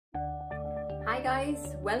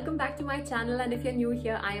guys, welcome back to my channel, and if you're new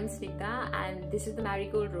here, I am Snigdha and this is the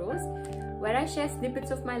Marigold Rose, where I share snippets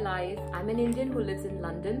of my life. I'm an Indian who lives in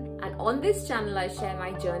London, and on this channel I share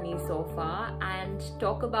my journey so far and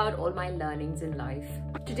talk about all my learnings in life.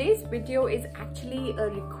 Today's video is actually a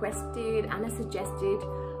requested and a suggested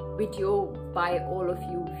video by all of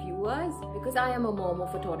you viewers, because I am a mom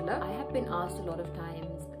of a toddler. I have been asked a lot of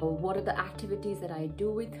times what are the activities that I do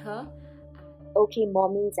with her. Okay,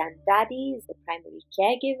 mommies and daddies, the primary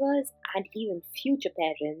caregivers, and even future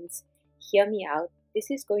parents, hear me out. This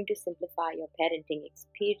is going to simplify your parenting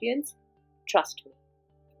experience. Trust me.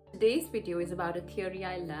 Today's video is about a theory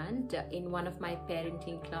I learned in one of my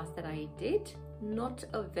parenting class that I did not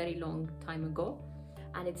a very long time ago,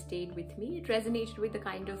 and it stayed with me. It resonated with the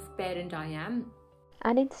kind of parent I am.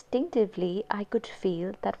 And instinctively, I could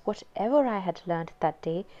feel that whatever I had learned that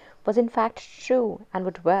day was in fact true and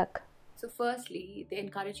would work. So firstly, they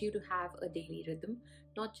encourage you to have a daily rhythm,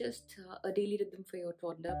 not just a daily rhythm for your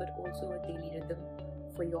toddler, but also a daily rhythm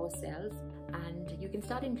for yourself. And you can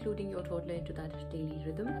start including your toddler into that daily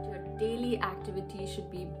rhythm. Your daily activity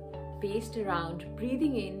should be based around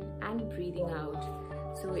breathing in and breathing out.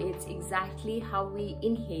 So it's exactly how we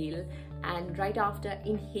inhale, and right after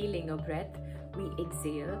inhaling a breath, we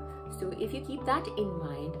exhale. So if you keep that in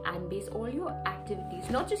mind and base all your activities,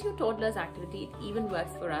 not just your toddler's activity, it even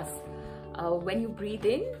works for us. When you breathe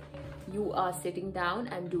in, you are sitting down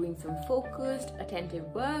and doing some focused, attentive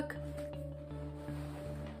work.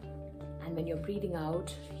 And when you're breathing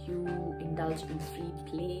out, you indulge in free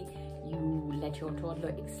play. You let your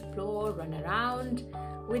toddler explore, run around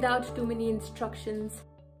without too many instructions.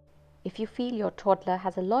 If you feel your toddler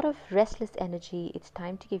has a lot of restless energy, it's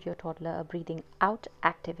time to give your toddler a breathing out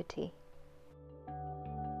activity.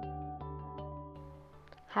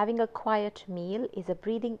 Having a quiet meal is a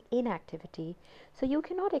breathing in activity, so you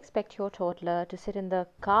cannot expect your toddler to sit in the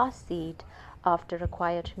car seat after a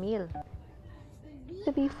quiet meal.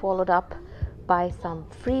 To be followed up by some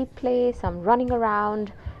free play, some running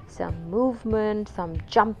around, some movement, some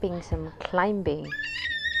jumping, some climbing,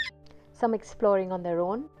 some exploring on their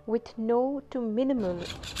own with no to minimal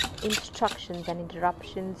instructions and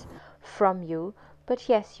interruptions from you, but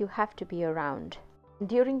yes, you have to be around.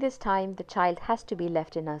 During this time, the child has to be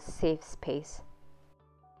left in a safe space.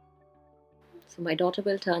 So my daughter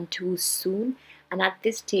will turn 2 soon, and at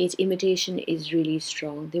this stage, imitation is really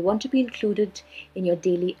strong. They want to be included in your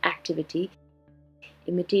daily activity.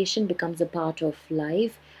 Imitation becomes a part of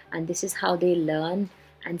life, and this is how they learn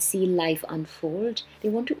and see life unfold. They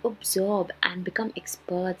want to absorb and become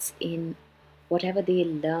experts in whatever they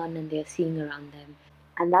learn and they're seeing around them.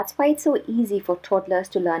 And that's why it's so easy for toddlers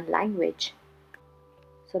to learn language.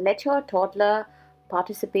 So let your toddler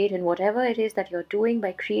participate in whatever it is that you're doing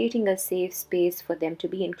by creating a safe space for them to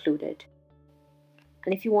be included.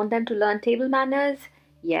 And if you want them to learn table manners,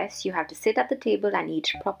 yes, you have to sit at the table and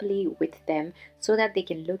eat properly with them so that they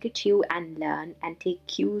can look at you and learn and take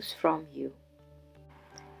cues from you.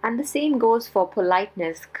 And the same goes for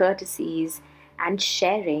politeness, courtesies, and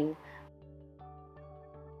sharing.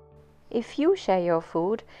 If you share your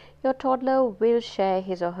food, your toddler will share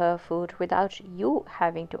his or her food without you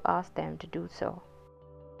having to ask them to do so.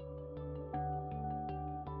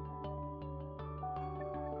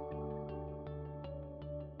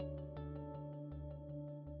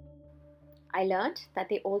 I learned that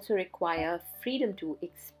they also require freedom to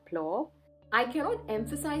explore. I cannot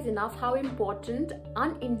emphasize enough how important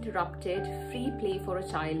uninterrupted free play for a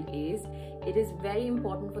child is. It is very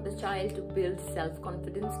important for the child to build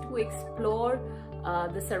self-confidence, to explore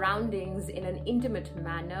the surroundings in an intimate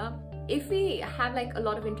manner. If we have like a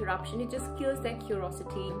lot of interruption, it just kills their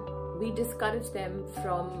curiosity. We discourage them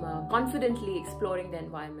from confidently exploring the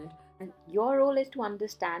environment. And your role is to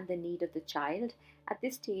understand the need of the child. At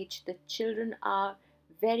this stage, the children are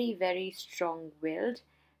very, very strong-willed.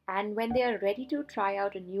 And when they are ready to try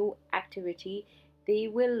out a new activity, they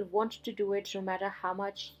will want to do it no matter how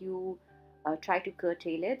much you try to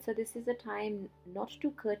curtail it. So this is a time not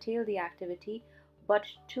to curtail the activity, but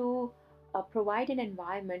to provide an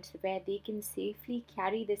environment where they can safely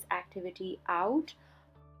carry this activity out.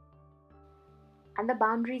 And the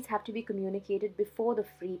boundaries have to be communicated before the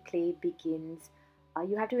free play begins.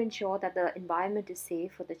 You have to ensure that the environment is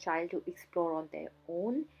safe for the child to explore on their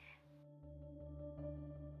own.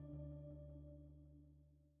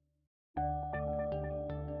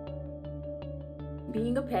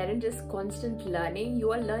 Being a parent is constant learning.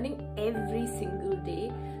 You are learning every single day.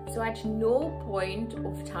 So at no point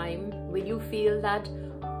of time will you feel that,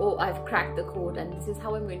 oh, I've cracked the code and this is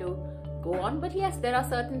how I'm going to go on. But yes, there are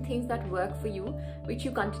certain things that work for you which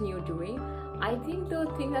you continue doing. I think the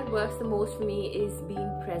thing that works the most for me is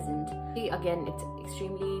being present. Again, it's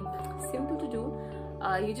extremely simple to do.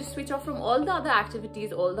 You just switch off from all the other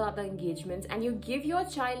activities, all the other engagements, and you give your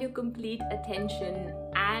child your complete attention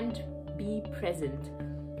and be present.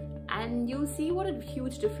 And you'll see what a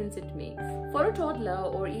huge difference it makes. For a toddler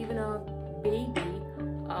or even a baby,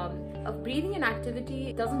 a breathing in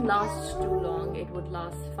activity doesn't last too long. It would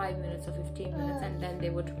last 5 minutes or 15 minutes, and then they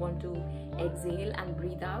would want to exhale and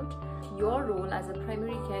breathe out. Your role as a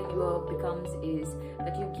primary caregiver becomes is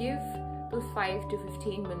that you give those 5 to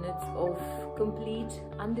 15 minutes of complete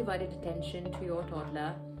undivided attention to your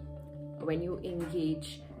toddler. When you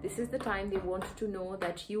engage, this is the time they want to know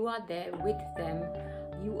that you are there with them,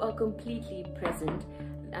 you are completely present,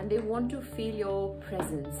 and they want to feel your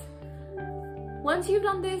presence. Once you've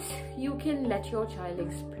done this, you can let your child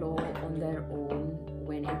explore on their own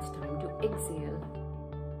when it's time to exhale.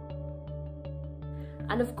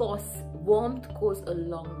 And of course, warmth goes a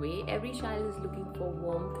long way. Every child is looking for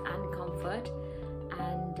warmth and comfort,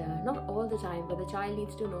 and not all the time, but the child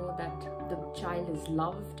needs to know that the child is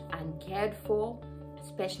loved and cared for.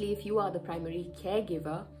 Especially if you are the primary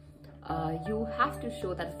caregiver, you have to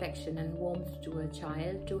show that affection and warmth to a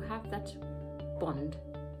child to have that bond.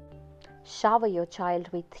 Shower your child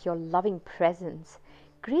with your loving presence.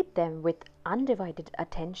 Greet them with undivided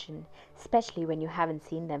attention, especially when you haven't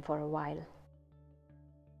seen them for a while.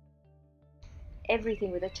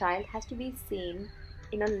 Everything with a child has to be seen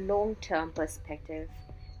in a long-term perspective.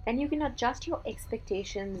 Then you can adjust your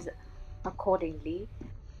expectations accordingly,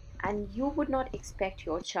 and you would not expect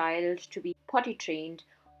your child to be potty trained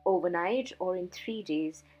overnight or in 3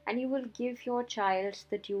 days, and you will give your child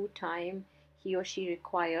the due time he or she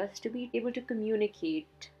requires to be able to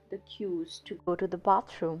communicate the cues to Go to the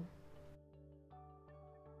bathroom.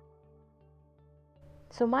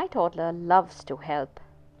 So my toddler loves to help.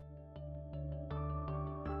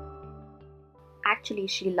 Actually,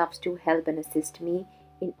 she loves to help and assist me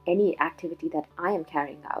in any activity that I am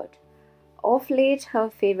carrying out. Of late,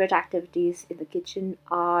 her favorite activities in the kitchen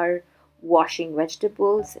are washing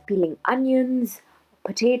vegetables, peeling onions,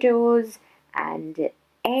 potatoes, and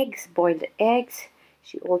eggs, boiled eggs.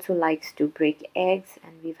 She also likes to break eggs,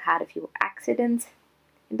 and we've had a few accidents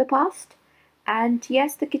in the past. And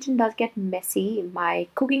yes, the kitchen does get messy. My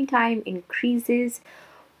cooking time increases,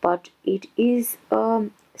 but it is a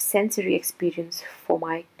sensory experience for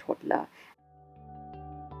my toddler.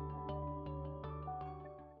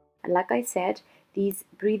 And like I said, these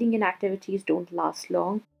breathing in activities don't last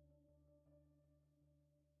long.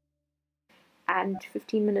 And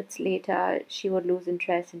 15 minutes later, she would lose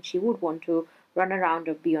interest and she would want to run around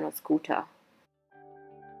or be on a scooter.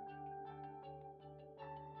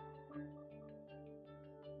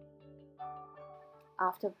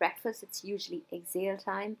 After breakfast, it's usually exhale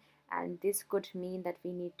time, and this could mean that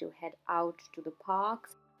we need to head out to the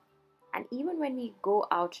parks. And even when we go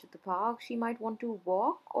out to the park, she might want to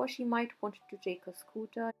walk or she might want to take a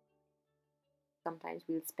scooter. Sometimes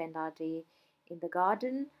we'll spend our day in the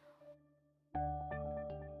garden.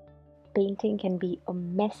 Painting can be a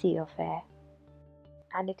messy affair,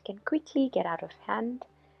 and it can quickly get out of hand,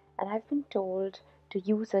 and I've been told to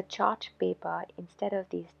use a chart paper instead of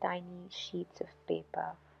these tiny sheets of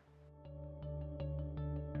paper.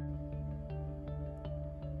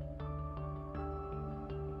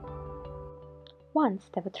 Once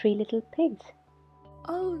there were 3 little pigs.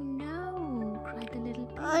 Oh no, cried the little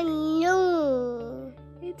pig. Oh no!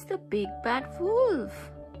 It's the big bad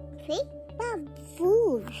wolf. Big bad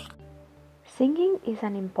wolf. Singing is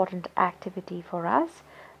an important activity for us,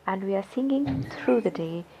 and we are singing through the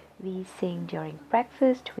day. We sing during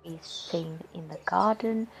breakfast, we sing in the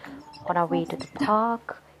garden, on our way to the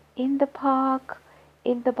park, in the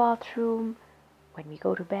bathroom. When we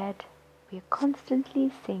go to bed, we are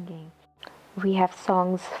constantly singing. We have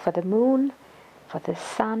songs for the moon, for the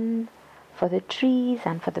sun, for the trees,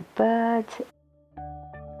 and for the birds.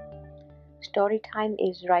 Story time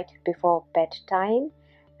is right before bedtime,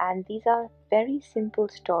 and these are very simple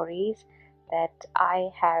stories that I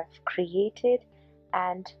have created,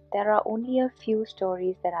 and there are only a few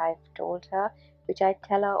stories that I've told her, which I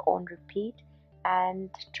tell her on repeat, and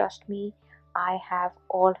trust me, I have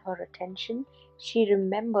all her attention. She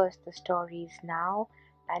remembers the stories now,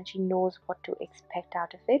 and she knows what to expect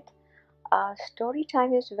out of it. Story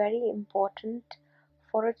time is very important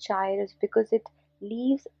for a child because it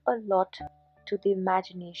leaves a lot to the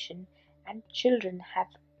imagination, and children have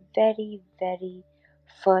very, very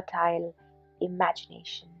fertile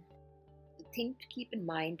imagination. The thing to keep in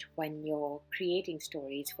mind when you're creating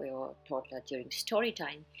stories for your toddler during story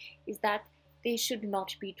time is that they should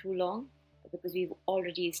not be too long, because we've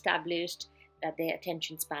already established their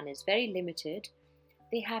attention span is very limited,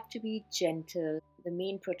 they have to be gentle. The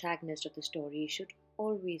main protagonist of the story should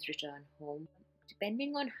always return home.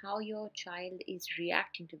 Depending on how your child is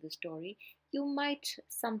reacting to the story, you might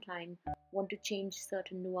sometime want to change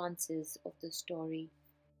certain nuances of the story.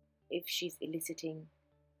 If she's eliciting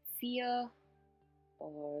fear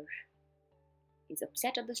or is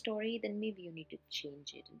upset at the story, then maybe you need to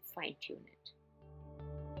change it and fine tune it.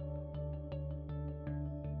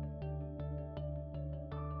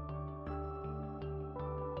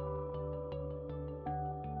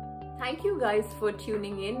 Thank you guys for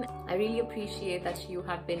tuning in. I really appreciate that you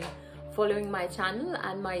have been following my channel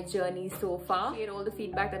and my journey so far. Share all the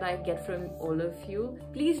feedback that I get from all of you.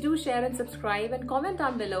 Please do share and subscribe and comment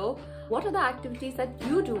down below. What are the activities that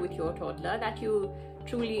you do with your toddler that you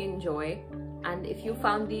truly enjoy? And if you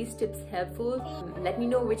found these tips helpful, let me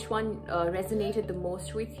know which one resonated the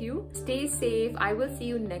most with you. Stay safe. I will see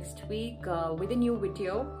you next week with a new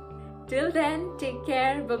video. Till then, take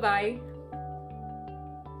care. Bye-bye.